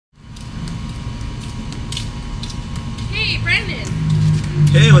Brandon.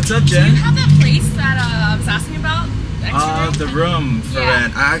 Hey, what's up, Jen? Do you have that place that I was asking about? The room for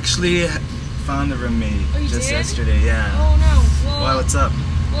rent. I actually found a roommate just yesterday, yeah. Oh no. Well, why, what's up?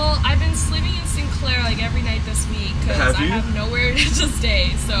 Well, I've been sleeping in Sinclair like every night this week because I have nowhere to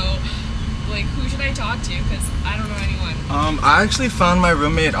stay. So, like, who should I talk to? Because I don't know anyone. I actually found my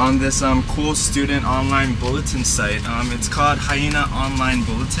roommate on this cool student online bulletin site. It's called Hyena Online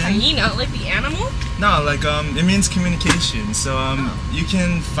Bulletin. Hyena, like the animal? No, like it means communication. So you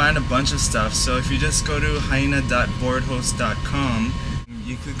can find a bunch of stuff. So if you just go to hyena.boardhost.com,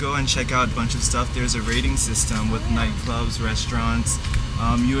 you could go and check out a bunch of stuff. There's a rating system with nightclubs, restaurants,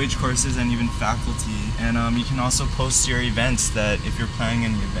 UH courses, and even faculty. And you can also post your events that if you're planning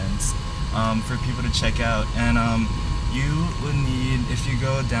any events for people to check out. And you would need, if you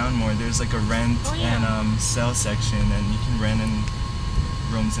go down more, there's like a rent and sell section, and you can rent in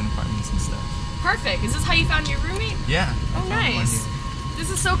rooms and apartments and stuff. Perfect. Is this how you found your roommate? Yeah. Oh, nice.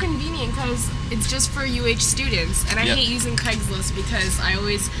 This is so convenient because it's just for UH students, and I hate using Craigslist because I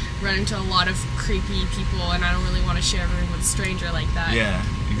always run into a lot of creepy people, and I don't really want to share a room with a stranger like that. Yeah,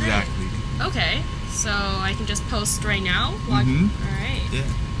 exactly. Right. Okay, so I can just post right now? All right. Yeah.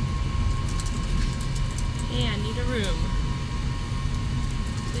 Hey, I need a room.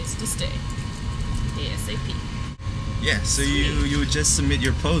 Place to stay. ASAP. Yeah, so you would just submit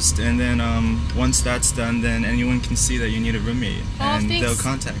your post, and then once that's done, then anyone can see that you need a roommate, and they'll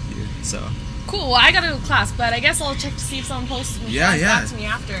contact you. So cool. Well, I gotta go to class, but I guess I'll check to see if someone posted and back to me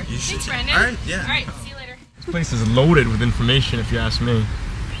after. Thanks, Brandon. All right, yeah. All right, see you later. This place is loaded with information, if you ask me.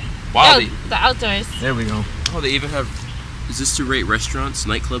 Wow. Oh, the outdoors. There we go. Oh, they even have. Is this to rate restaurants,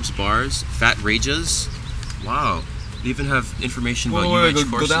 nightclubs, bars, fat rages? Wow. They even have information about UH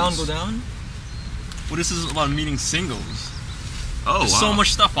courses. Go down. Well, this is about meeting singles. Oh, There's so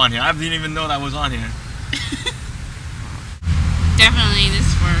much stuff on here. I didn't even know that was on here. Definitely, this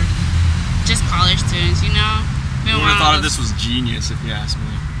is for just college students, you know? I would have thought of this was genius, if you ask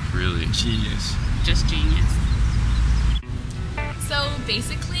me. Really? Genius. Just genius. So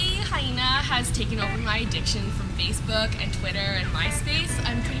basically, Hyena has taken over my addiction from Facebook and Twitter and MySpace.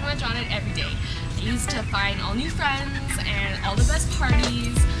 I'm pretty much on it every day. I used to find all new friends and all the best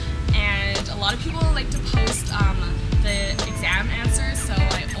parties, and a lot of people like to post the exam answers, so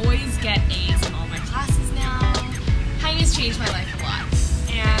I always get A's in all my classes now. Hyena's changed my life a lot,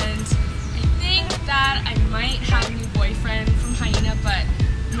 and I think that I might have a new boyfriend from Hyena, but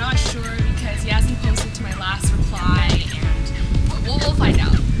I'm not sure because he hasn't posted to my last reply, and we'll find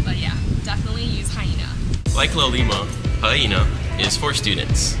out. But yeah, definitely use Hyena. Like La Lima, Hyena is for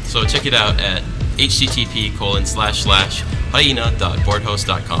students, so check it out at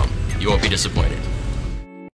http://hyena.boardhost.com. You won't be disappointed.